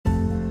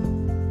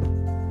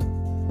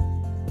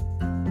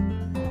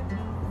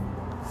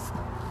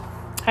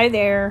Hi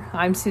there,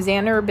 I'm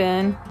Suzanne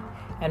Urban,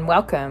 and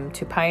welcome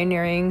to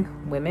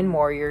Pioneering Women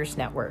Warriors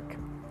Network.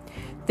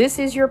 This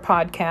is your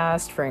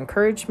podcast for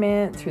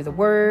encouragement through the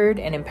Word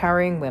and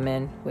empowering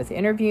women with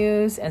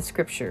interviews and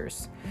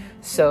scriptures.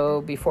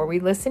 So before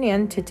we listen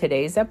in to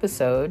today's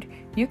episode,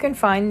 you can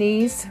find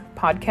these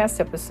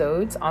podcast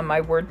episodes on my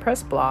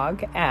WordPress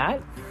blog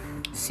at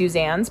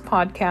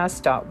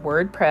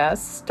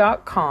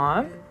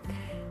suzannespodcast.wordpress.com.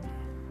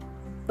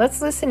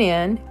 Let's listen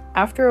in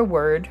after a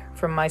word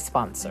from my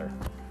sponsor.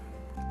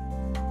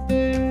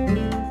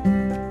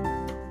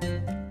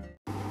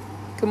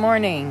 Good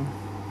morning.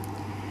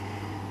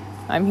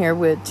 I'm here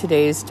with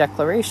today's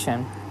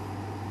declaration.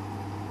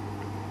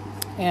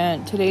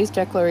 And today's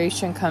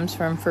declaration comes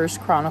from 1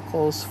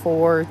 Chronicles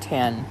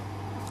 4:10.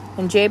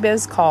 And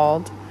Jabez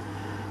called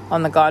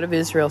on the God of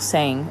Israel,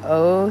 saying,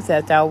 "Oh,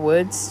 that thou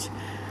wouldst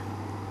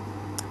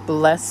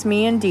bless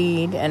me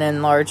indeed and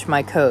enlarge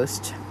my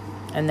coast,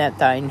 and that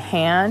thine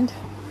hand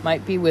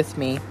might be with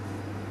me,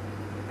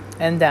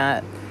 and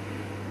that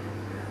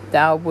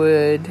thou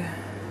would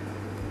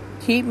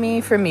keep me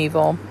from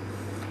evil,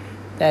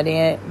 that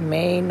it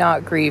may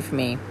not grieve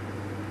me."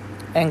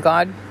 And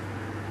God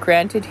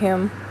granted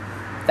him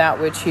that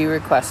which he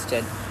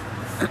requested.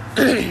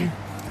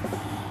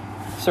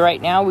 So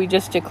right now we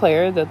just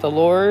declare that the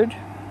Lord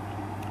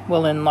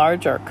will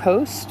enlarge our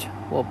coast,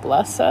 will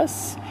bless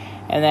us,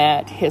 and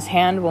that his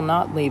hand will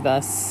not leave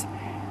us.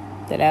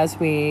 That as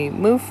we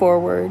move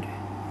forward,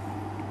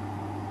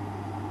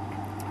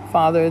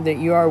 Father, that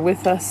you are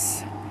with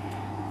us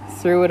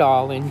through it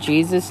all. In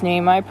Jesus'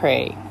 name I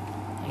pray.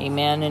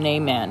 Amen and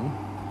amen.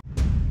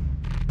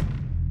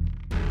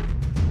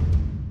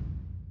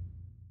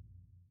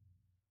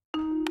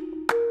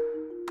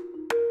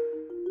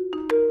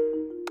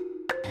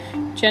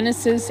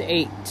 Genesis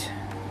 8.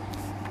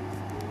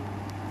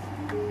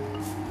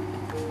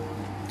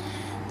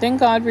 Then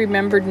God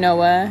remembered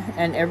Noah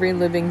and every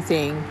living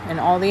thing and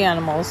all the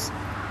animals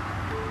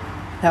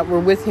that were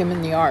with him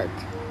in the ark.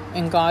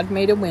 And God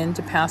made a wind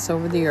to pass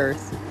over the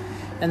earth,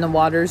 and the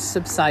waters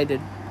subsided.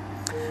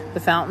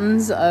 The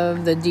fountains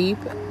of the deep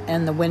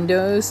and the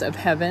windows of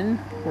heaven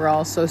were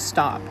also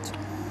stopped,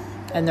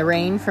 and the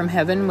rain from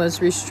heaven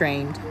was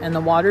restrained, and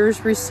the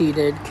waters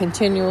receded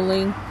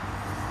continually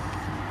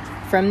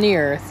from the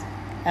earth.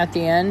 At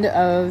the end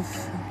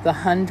of the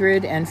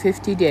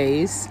 150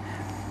 days,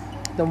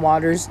 the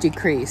waters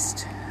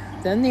decreased.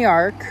 Then the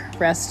ark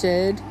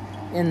rested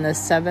in the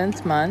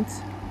 7th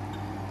month,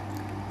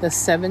 the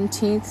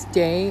 17th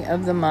day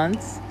of the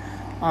month,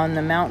 on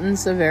the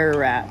mountains of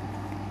Ararat.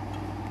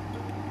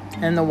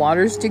 And the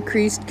waters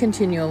decreased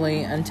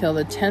continually until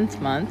the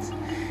 10th month.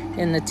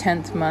 In the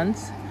 10th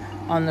month,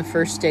 on the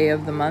first day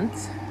of the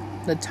month,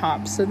 the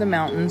tops of the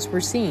mountains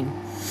were seen.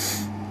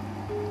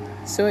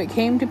 So it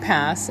came to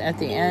pass at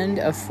the end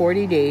of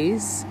 40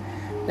 days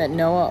that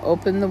Noah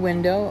opened the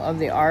window of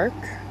the ark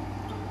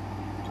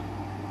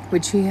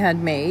which he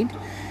had made.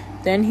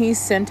 Then he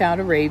sent out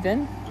a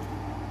raven,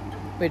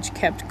 which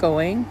kept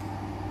going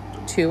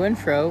to and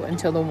fro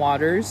until the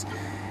waters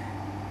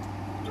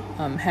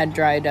had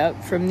dried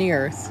up from the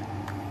earth.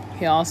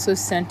 He also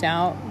sent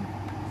out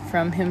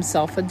from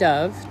himself a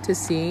dove to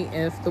see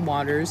if the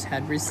waters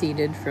had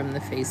receded from the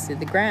face of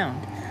the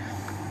ground.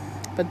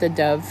 But the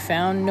dove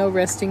found no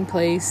resting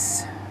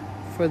place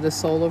for the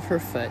sole of her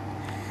foot.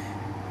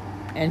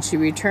 And she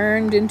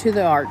returned into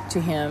the ark to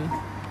him,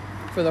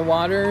 for the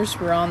waters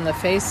were on the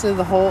face of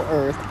the whole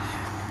earth.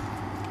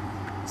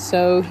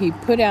 So he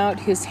put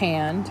out his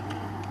hand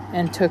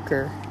and took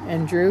her,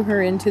 and drew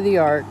her into the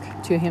ark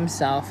to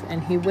himself.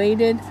 And he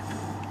waited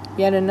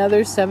yet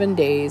another 7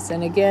 days,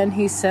 and again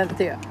he sent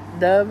the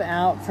dove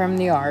out from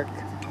the ark.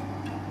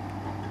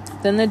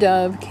 Then the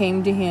dove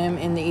came to him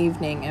in the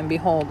evening, and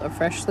behold, a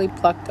freshly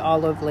plucked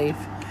olive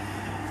leaf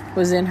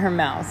was in her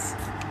mouth.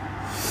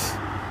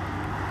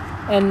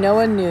 And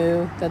Noah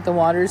knew that the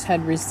waters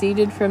had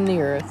receded from the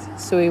earth.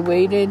 So he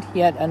waited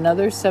yet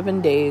another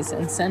 7 days,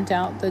 and sent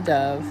out the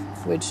dove,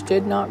 which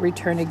did not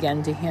return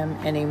again to him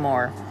any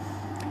more.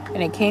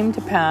 And it came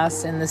to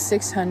pass in the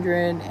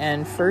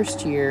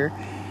 601st year,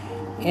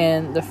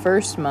 in the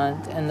 1st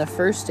month, and the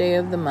 1st day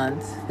of the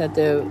month, that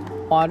the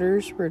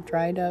waters were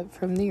dried up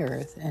from the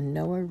earth. And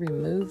Noah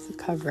removed the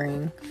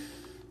covering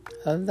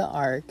of the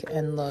ark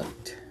and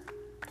looked,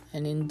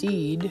 and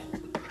indeed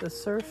the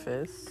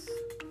surface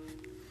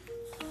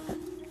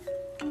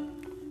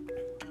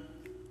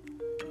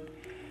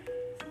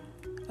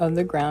of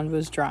the ground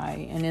was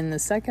dry. And in the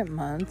 2nd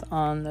month,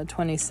 on the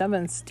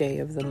 27th day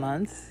of the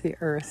month, the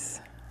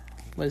earth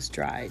was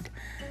dried.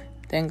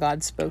 Then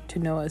God spoke to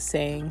Noah,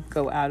 saying,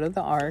 "Go out of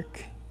the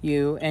ark,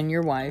 you and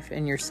your wife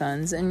and your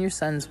sons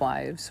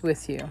wives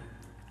with you.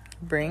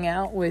 Bring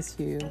out with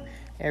you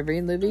every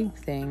living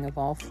thing of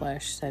all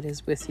flesh that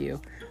is with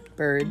you,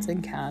 birds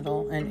and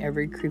cattle, and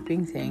every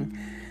creeping thing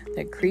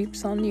that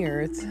creeps on the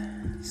earth,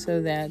 so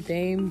that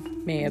they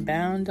may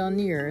abound on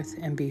the earth,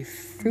 and be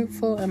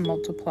fruitful and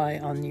multiply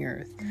on the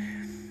earth."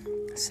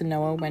 So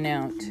Noah went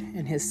out,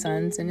 and his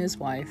sons and his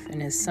wife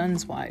and his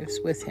sons' wives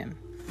with him.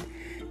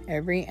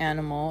 every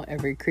animal,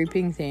 every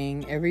creeping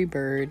thing, every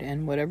bird,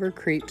 and whatever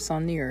creeps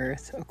on the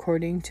earth,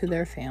 according to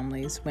their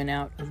families, went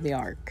out of the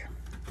ark.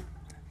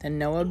 Then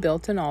Noah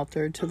built an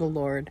altar to the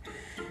Lord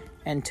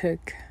and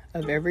took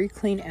of every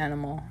clean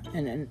animal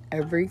and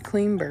every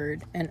clean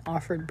bird and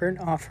offered burnt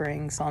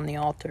offerings on the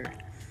altar.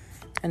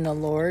 And the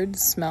Lord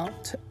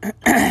smelt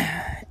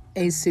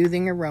a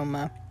soothing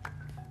aroma.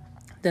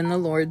 Then the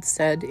Lord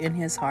said in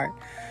his heart,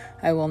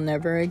 I will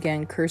never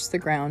again curse the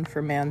ground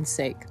for man's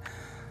sake,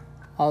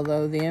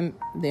 although the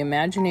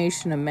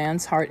imagination of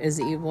man's heart is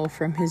evil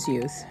from his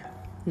youth.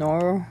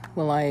 Nor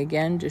will I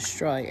again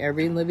destroy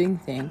every living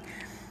thing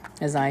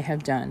as I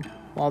have done,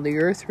 while the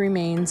earth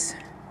remains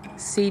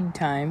seed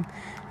time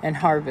and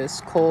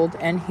harvest, cold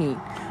and heat,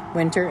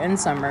 winter and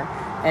summer,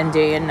 and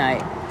day and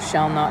night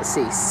shall not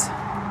cease.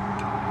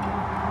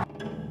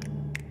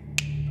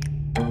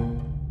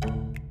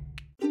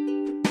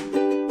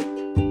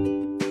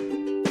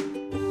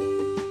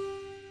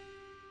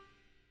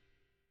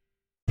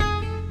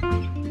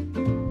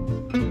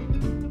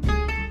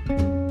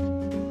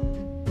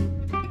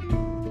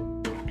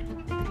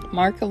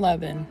 Mark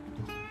 11.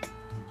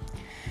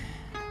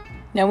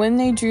 Now when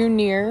they drew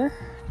near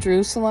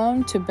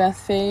Jerusalem to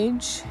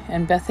Bethphage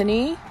and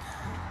Bethany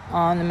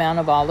on the Mount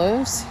of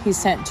Olives, he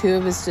sent 2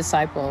 of his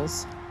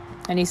disciples,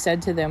 and he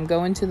said to them,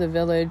 Go into the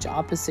village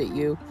opposite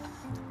you,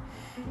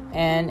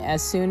 and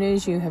as soon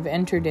as you have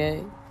entered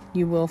it,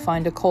 you will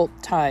find a colt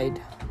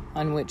tied,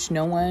 on which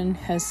no one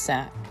has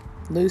sat.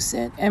 Loose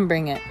it and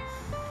bring it.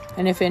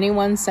 And if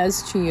anyone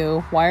says to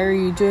you, Why are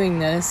you doing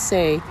this?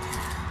 Say,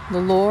 The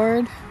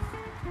Lord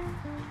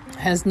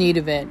has need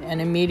of it,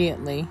 and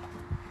immediately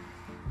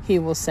he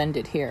will send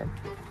it here.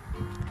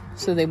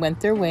 So they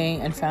went their way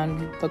and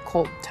found the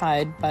colt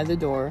tied by the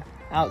door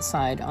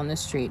outside on the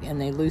street,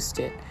 and they loosed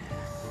it.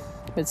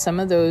 But some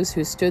of those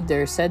who stood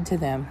there said to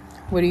them,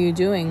 What are you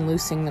doing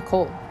loosing the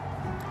colt?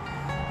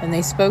 And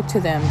they spoke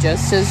to them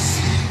just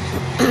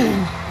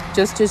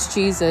as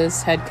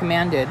Jesus had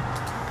commanded.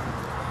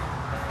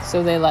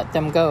 So they let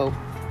them go.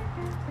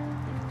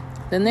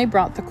 Then they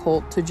brought the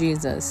colt to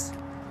Jesus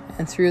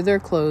and threw their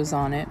clothes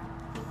on it,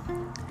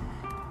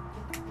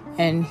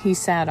 and he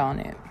sat on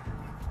it.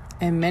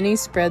 And many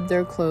spread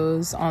their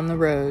clothes on the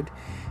road,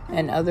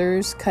 and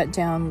others cut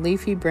down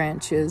leafy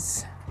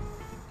branches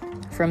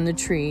from the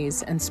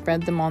trees and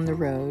spread them on the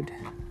road.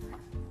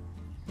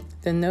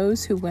 Then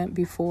those who went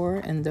before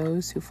and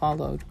those who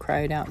followed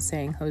cried out,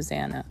 saying,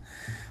 Hosanna!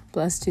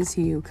 Blessed is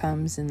he who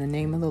comes in the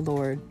name of the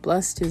Lord.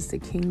 Blessed is the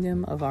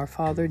kingdom of our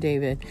father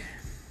David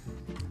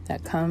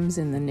that comes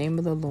in the name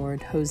of the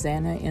Lord.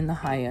 Hosanna in the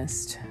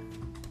highest.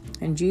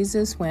 And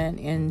Jesus went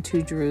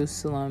into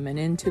Jerusalem and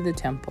into the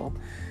temple.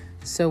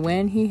 So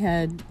when he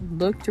had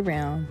looked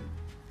around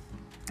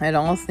at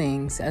all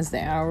things, as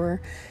the hour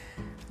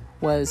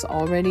was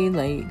already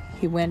late,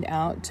 he went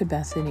out to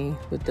Bethany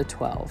with the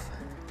 12.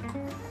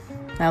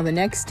 Now the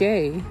next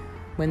day,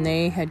 when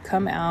they had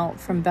come out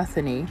from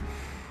Bethany,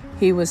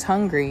 he was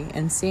hungry,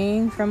 and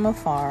seeing from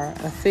afar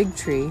a fig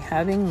tree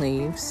having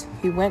leaves,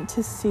 he went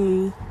to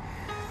see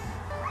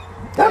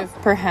if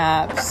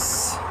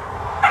perhaps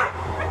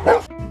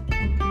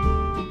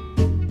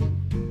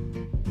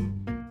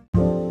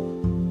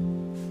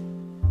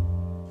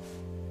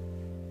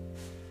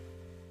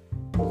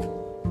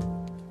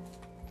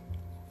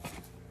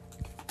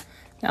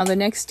Now the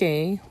next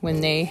day,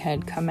 when they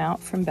had come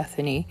out from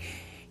Bethany,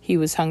 he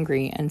was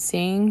hungry, and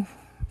seeing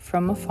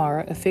from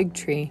afar a fig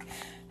tree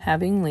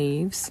having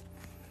leaves,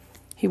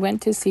 he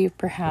went to see if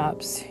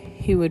perhaps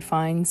he would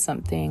find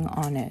something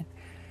on it.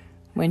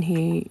 When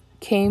he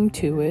came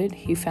to it,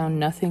 he found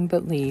nothing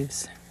but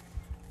leaves,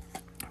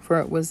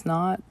 for it was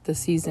not the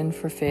season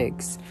for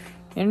figs.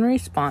 In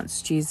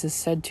response, Jesus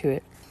said to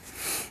it,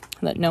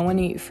 Let no one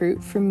eat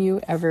fruit from you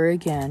ever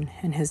again.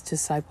 And his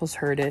disciples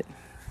heard it.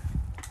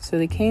 So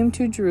they came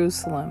to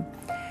Jerusalem.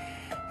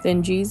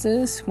 Then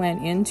Jesus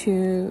went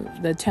into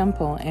the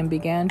temple and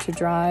began to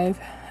drive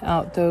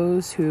out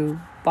those who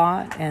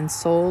bought and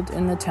sold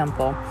in the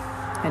temple,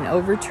 and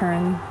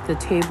overturned the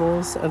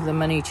tables of the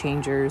money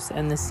changers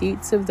and the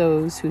seats of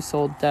those who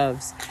sold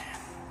doves.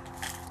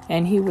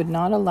 And he would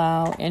not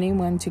allow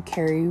anyone to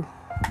carry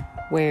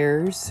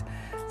wares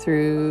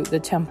through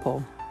the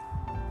temple.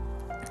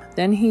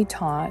 Then he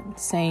taught,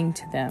 saying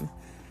to them,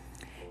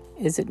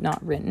 Is it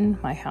not written,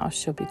 My house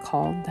shall be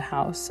called the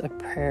house of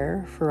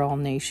prayer for all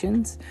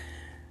nations?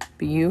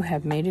 But you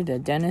have made it a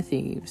den of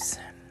thieves.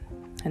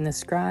 And the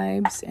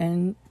scribes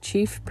and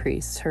chief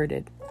priests heard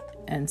it,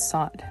 and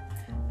sought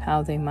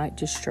how they might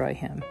destroy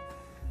him.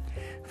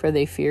 For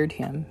they feared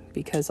him,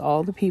 because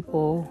all the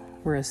people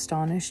were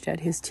astonished at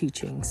his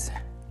teachings.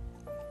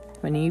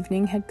 When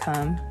evening had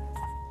come,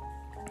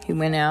 he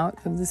went out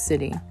of the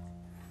city.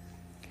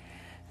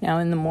 Now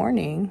in the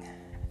morning,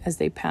 as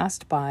they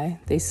passed by,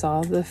 they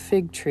saw the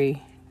fig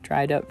tree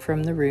dried up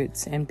from the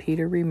roots, and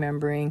Peter,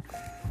 remembering,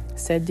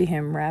 said to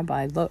him,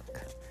 Rabbi,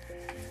 look,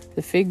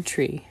 the fig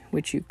tree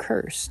which you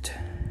cursed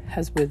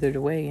has withered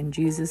away. And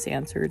Jesus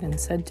answered and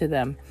said to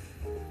them,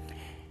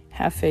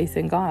 Have faith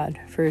in God,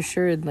 for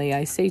assuredly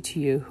I say to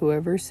you,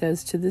 whoever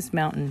says to this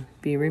mountain,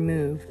 be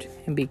removed,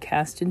 and be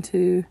cast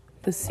into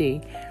the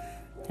sea,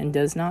 and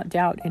does not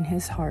doubt in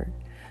his heart,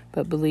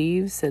 but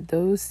believes that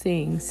those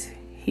things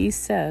he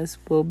says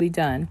will be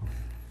done,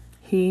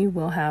 he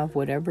will have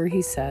whatever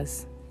he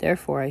says.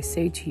 Therefore I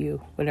say to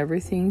you, whatever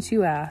things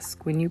you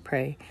ask when you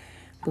pray,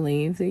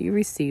 believe that you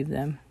receive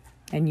them,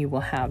 and you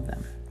will have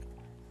them.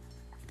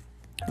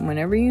 And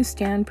whenever you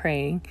stand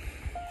praying,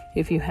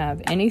 if you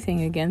have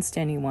anything against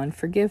anyone,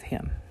 forgive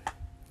him,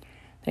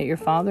 that your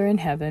Father in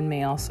heaven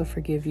may also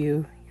forgive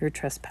you your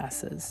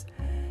trespasses.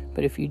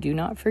 But if you do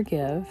not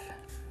forgive,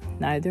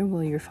 neither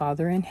will your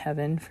Father in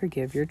heaven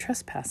forgive your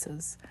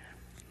trespasses.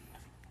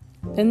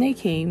 Then they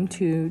came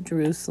to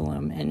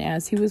Jerusalem, and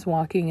as he was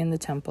walking in the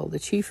temple, the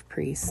chief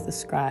priests, the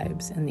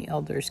scribes, and the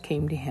elders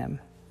came to him.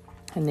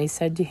 And they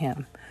said to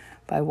him,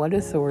 by what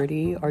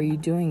authority are you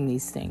doing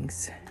these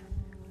things?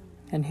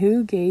 And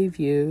who gave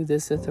you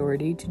this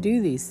authority to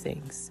do these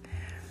things?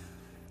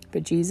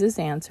 But Jesus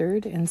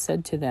answered and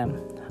said to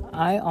them,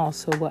 I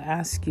also will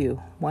ask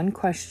you one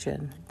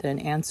question, then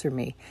answer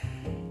me,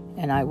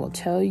 and I will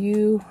tell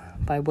you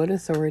by what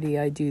authority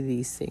I do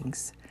these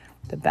things.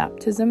 The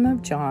baptism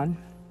of John,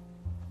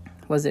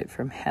 was it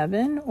from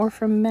heaven or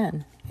from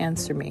men?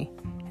 Answer me.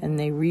 And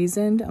they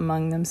reasoned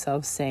among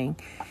themselves, saying,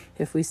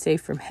 if we say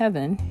from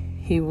heaven,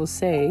 he will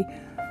say,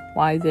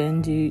 why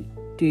then do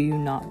you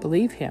not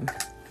believe him?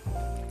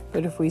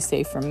 But if we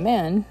say from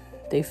men,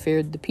 they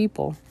feared the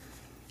people,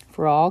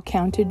 for all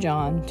counted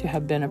John to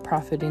have been a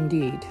prophet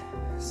indeed.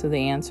 So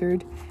they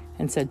answered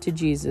and said to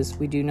Jesus,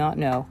 we do not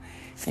know.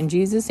 And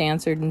Jesus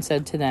answered and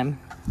said to them,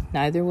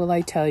 neither will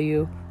I tell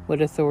you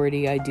what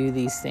authority I do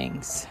these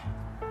things.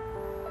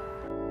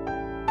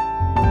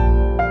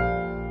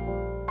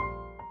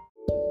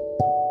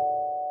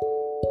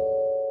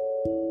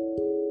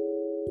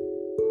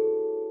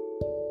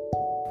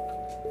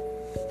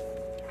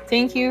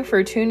 Thank you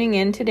for tuning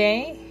in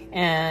today,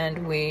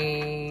 and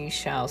we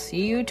shall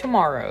see you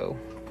tomorrow.